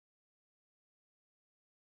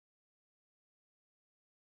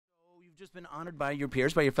You've just been honored by your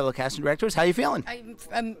peers, by your fellow casting directors. How are you feeling?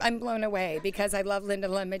 I'm blown away because I love Linda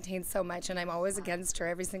Lemontaine so much, and I'm always against her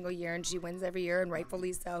every single year, and she wins every year, and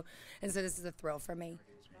rightfully so. And so this is a thrill for me.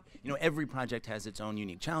 You know, every project has its own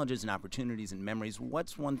unique challenges and opportunities and memories.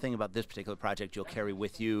 What's one thing about this particular project you'll carry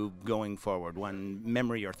with you going forward? One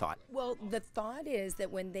memory or thought? Well, the thought is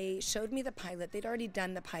that when they showed me the pilot, they'd already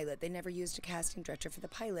done the pilot. They never used a casting director for the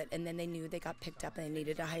pilot, and then they knew they got picked up and they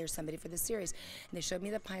needed to hire somebody for the series. And they showed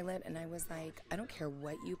me the pilot, and I was like, I don't care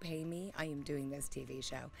what you pay me, I am doing this TV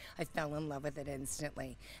show. I fell in love with it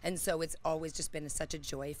instantly. And so it's always just been such a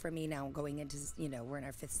joy for me now going into, you know, we're in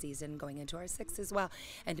our 5th season, going into our 6th as well,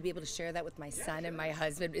 and to be able to share that with my son and my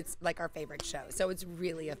husband, it's like our favorite show. So it's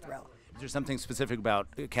really a thrill. Is there something specific about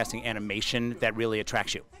casting animation that really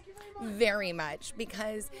attracts you? Very much,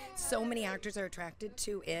 because so many actors are attracted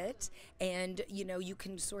to it, and you know, you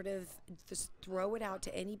can sort of just throw it out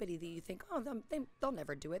to anybody that you think, oh, they'll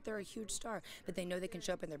never do it, they're a huge star, but they know they can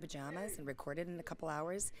show up in their pajamas and record it in a couple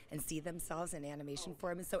hours and see themselves in animation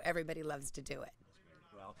form, and so everybody loves to do it.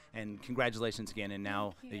 And congratulations again, and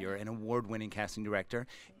now that you're an award-winning casting director.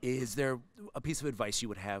 Is there a piece of advice you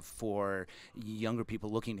would have for younger people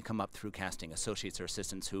looking to come up through casting, associates or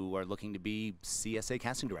assistants who are looking to be CSA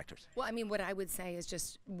casting directors? Well, I mean, what I would say is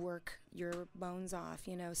just work your bones off,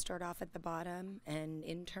 you know, start off at the bottom and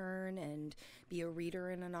intern and be a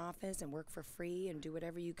reader in an office and work for free and do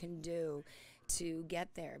whatever you can do to get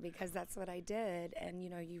there, because that's what I did. And you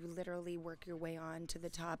know, you literally work your way on to the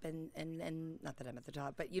top, and not that I'm at the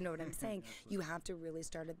top, but you know what I'm saying. You have to really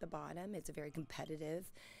start at the bottom. It's a very competitive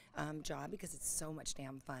job because it's so much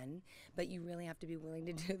damn fun, but you really have to be willing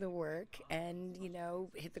to do the work and, you know,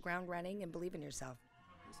 hit the ground running and believe in yourself.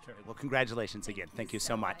 That's terrific. Well, congratulations again. Thank you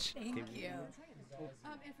so much. Thank you. And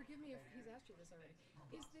forgive me if he's asked you this already.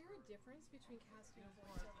 Is there a difference between casting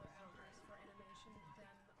for actors for animation than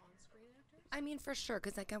on-screen actors? I mean, for sure,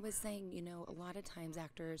 because like I was saying, you know, a lot of times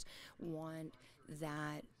actors want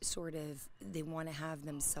that sort of, they want to have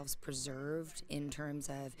themselves preserved in terms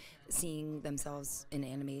of seeing themselves in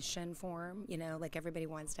animation form, you know, like everybody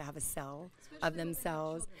wants to have a cell of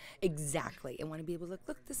themselves. Exactly, and want to be able to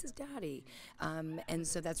look, this is daddy. And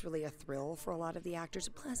so that's really a thrill for a lot of the actors.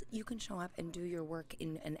 Plus, you can show up and do your work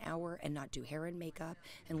in an hour and not do hair and makeup,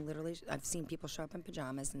 and literally, I've seen people show up in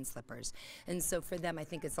pajamas and slippers. And so for them, I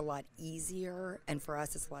think it's a lot easier, and for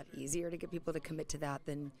us, it's a lot easier to get people to commit to that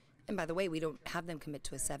than. And by the way, we don't have them commit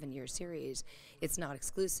to a 7-year series. It's not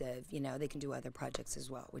exclusive. You know, they can do other projects as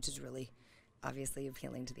well, which is really obviously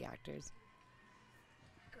appealing to the actors.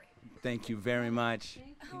 Thank you very much.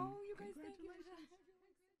 Oh.